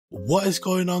What is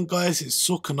going on, guys? It's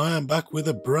Suk and I am back with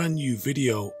a brand new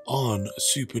video on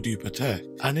Super Duper Tech.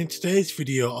 And in today's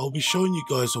video I'll be showing you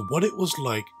guys what it was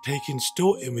like taking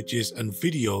still images and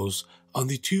videos on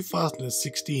the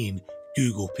 2016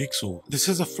 Google Pixel. This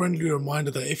is a friendly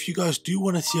reminder that if you guys do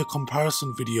want to see a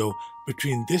comparison video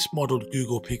between this modeled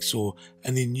Google Pixel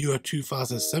and the newer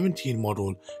 2017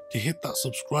 model, to hit that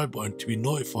subscribe button to be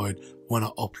notified when I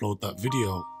upload that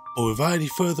video. But without any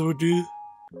further ado,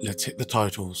 let's hit the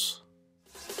titles.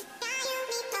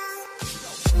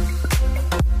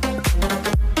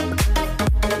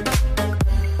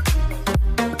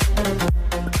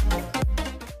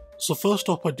 So first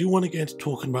up, I do want to get into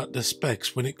talking about the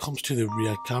specs when it comes to the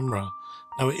rear camera.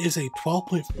 Now it is a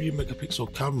 12.3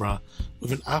 megapixel camera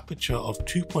with an aperture of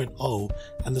 2.0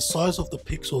 and the size of the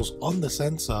pixels on the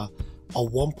sensor are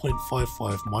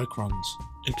 1.55 microns.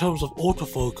 In terms of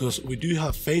autofocus, we do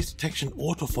have face detection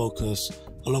autofocus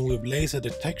along with laser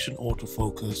detection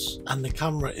autofocus, and the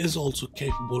camera is also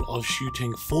capable of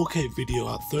shooting 4K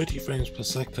video at 30 frames per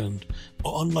second,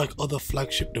 but unlike other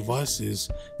flagship devices,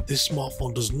 this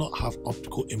smartphone does not have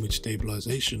optical image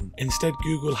stabilization. Instead,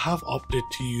 Google have opted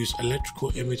to use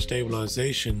electrical image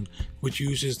stabilization, which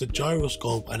uses the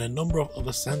gyroscope and a number of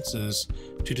other sensors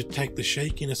to detect the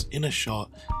shakiness in a shot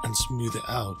and smooth it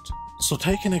out. So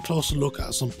taking a closer look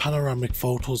at some panoramic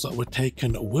photos that were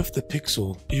taken with the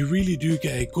Pixel, you really do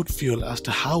get a good feel as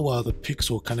to how well the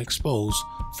Pixel can expose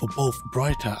for both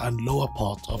brighter and lower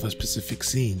parts of a specific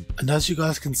scene. And as you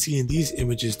guys can see in these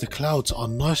images, the clouds are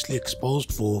nicely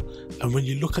exposed for, and when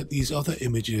you look at these other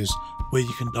images where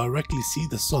you can directly see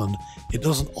the sun, it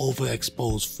doesn't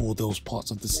overexpose for those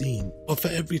parts of the scene. But for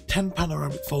every 10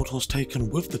 panoramic photos taken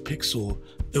with the Pixel,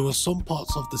 there were some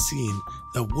parts of the scene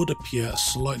that would appear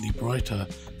slightly brighter.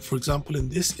 For example, in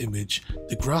this image,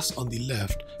 the grass on the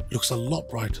left looks a lot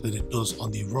brighter than it does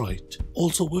on the right.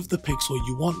 Also with the Pixel,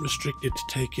 you aren't restricted to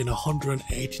taking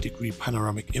 180-degree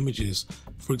panoramic images.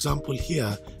 For example,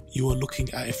 here you are looking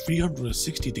at a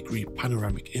 360-degree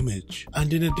panoramic image.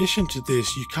 And in addition to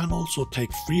this, you can also take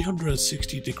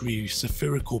 360-degree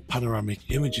spherical panoramic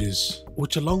images,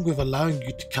 which along with allowing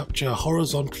you to capture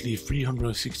horizontally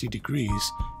 360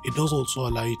 degrees, it does also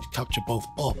allow you to capture both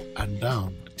up and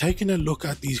down. Taking a look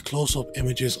at these close-up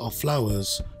images of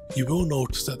flowers, you will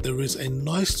notice that there is a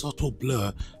nice subtle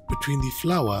blur between the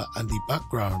flower and the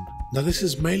background. Now this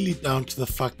is mainly down to the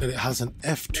fact that it has an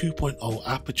f2.0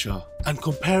 aperture, and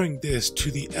comparing this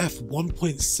to the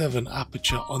f1.7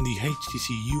 aperture on the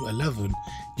HTC U11,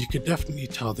 you could definitely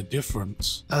tell the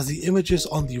difference, as the images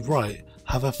on the right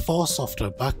have a far softer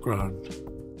background.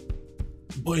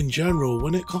 But in general,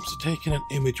 when it comes to taking an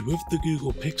image with the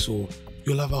Google Pixel,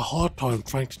 you'll have a hard time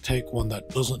trying to take one that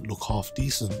doesn't look half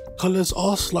decent. Colours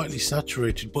are slightly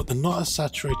saturated, but they're not as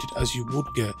saturated as you would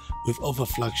get with other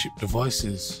flagship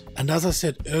devices. And as I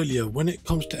said earlier, when it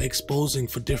comes to exposing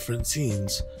for different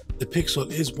scenes, the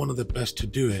Pixel is one of the best to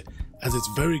do it, as it's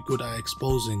very good at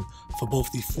exposing for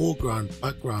both the foreground,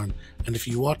 background, and if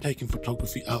you are taking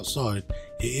photography outside,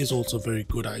 it is also very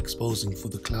good at exposing for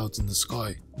the clouds in the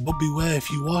sky. But beware, if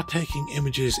you are taking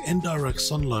images in direct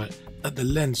sunlight, that the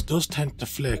lens does tend to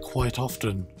flare quite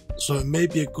often, so it may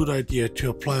be a good idea to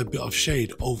apply a bit of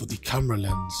shade over the camera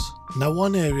lens. Now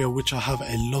one area which I have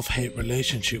a love-hate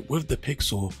relationship with the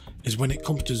Pixel is when it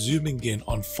comes to zooming in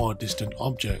on far distant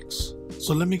objects.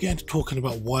 So let me get into talking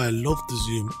about why I love the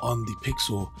zoom on the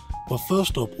Pixel. But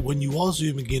first up, when you are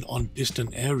zooming in on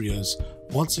distant areas,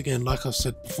 once again, like I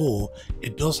said before,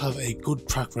 it does have a good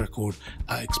track record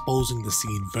at exposing the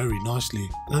scene very nicely.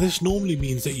 Now this normally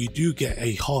means that you do get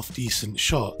a half decent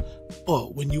shot,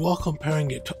 but when you are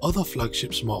comparing it to other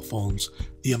flagship smartphones,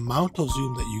 the amount of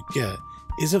zoom that you get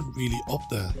isn't really up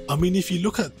there. I mean, if you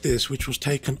look at this, which was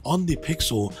taken on the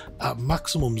Pixel at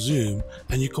maximum zoom,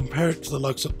 and you compare it to the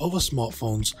likes of other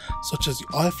smartphones such as the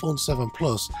iPhone 7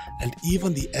 Plus and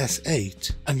even the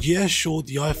S8, and yeah, sure,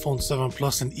 the iPhone 7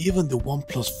 Plus and even the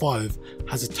OnePlus 5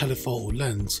 has a telephoto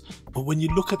lens, but when you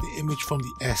look at the image from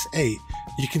the S8,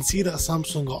 you can see that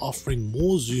Samsung are offering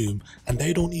more zoom and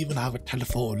they don't even have a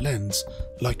telephoto lens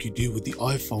like you do with the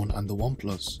iPhone and the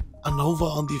OnePlus. And over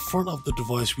on the front of the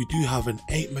device, we do have an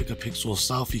 8 megapixel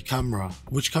selfie camera,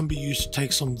 which can be used to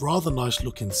take some rather nice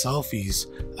looking selfies.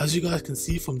 As you guys can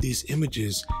see from these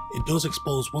images, it does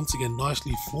expose once again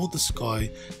nicely for the sky,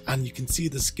 and you can see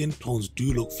the skin tones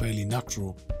do look fairly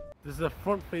natural. This is a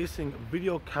front facing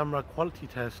video camera quality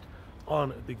test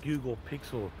on the Google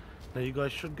Pixel. Now you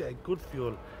guys should get a good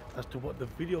feel as to what the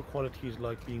video quality is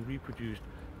like being reproduced,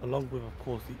 along with of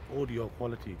course the audio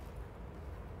quality.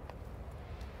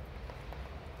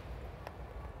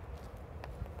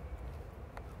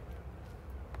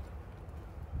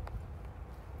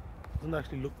 Doesn't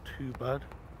actually look too bad.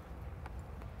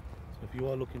 So if you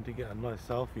are looking to get a nice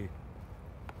selfie,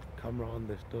 the camera on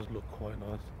this does look quite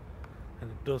nice,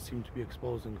 and it does seem to be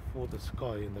exposing for the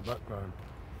sky in the background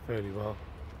fairly well.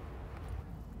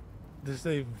 This is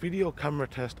a video camera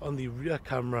test on the rear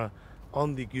camera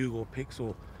on the Google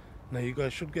Pixel. Now you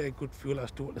guys should get a good feel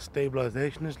as to what the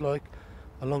stabilization is like,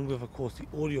 along with of course the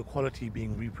audio quality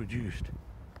being reproduced.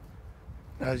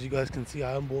 As you guys can see,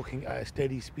 I am walking at a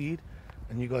steady speed,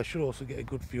 and you guys should also get a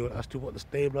good feel as to what the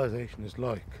stabilization is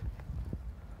like.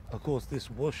 Of course, this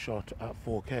was shot at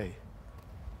 4K.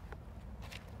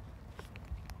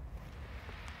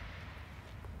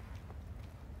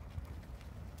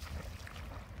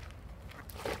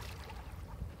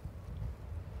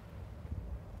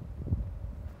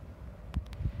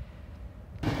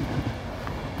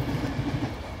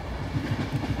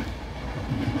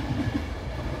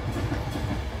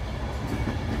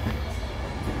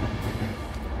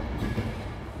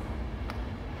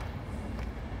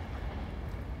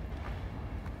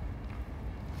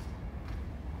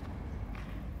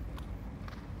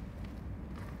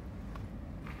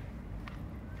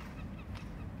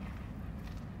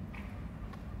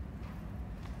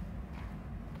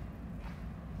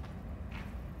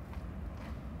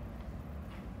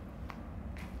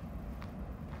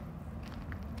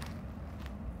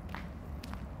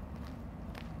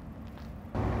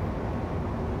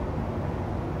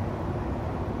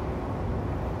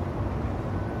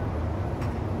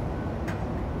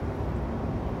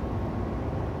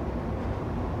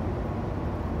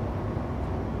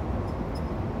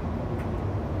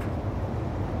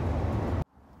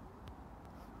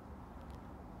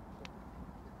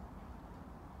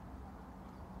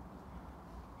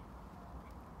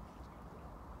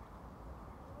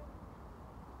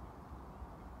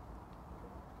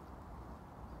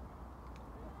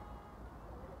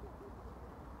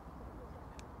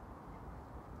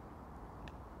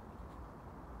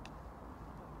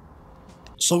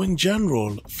 So in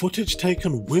general, footage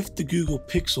taken with the Google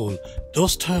Pixel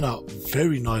does turn out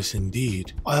very nice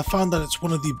indeed. I have found that it's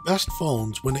one of the best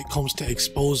phones when it comes to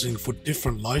exposing for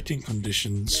different lighting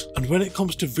conditions, and when it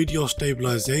comes to video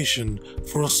stabilization,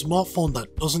 for a smartphone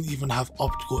that doesn't even have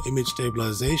optical image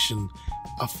stabilization,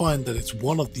 I find that it's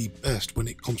one of the best when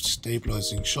it comes to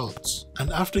stabilizing shots.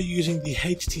 And after using the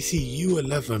HTC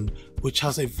U11, which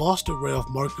has a vast array of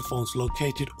microphones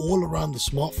located all around the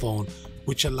smartphone,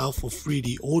 which allow for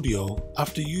 3D audio,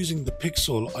 after using the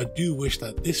Pixel, I do wish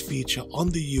that this feature on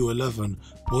the U11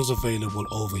 was available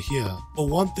over here. But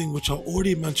one thing which I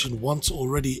already mentioned once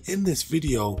already in this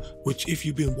video, which if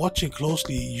you've been watching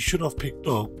closely you should have picked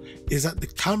up, is that the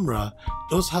camera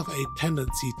does have a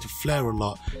tendency to flare a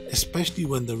lot, especially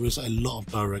when there is a lot of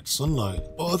direct sunlight.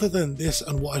 But other than this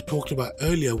and what I talked about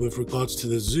earlier with regards to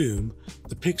the zoom,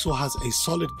 the Pixel has a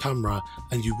solid camera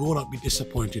and you will not be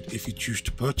disappointed if you choose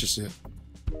to purchase it.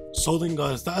 So then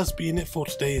guys, that has been it for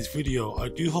today's video. I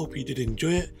do hope you did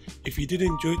enjoy it. If you did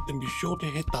enjoy it, then be sure to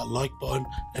hit that like button,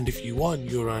 and if you are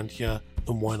new around here,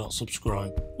 then why not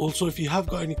subscribe. Also, if you have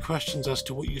got any questions as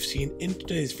to what you've seen in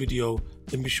today's video,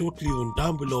 then be sure to leave them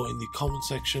down below in the comment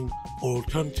section, or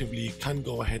alternatively you can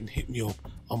go ahead and hit me up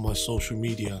on my social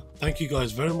media. Thank you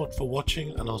guys very much for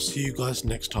watching, and I'll see you guys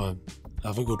next time.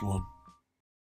 Have a good one.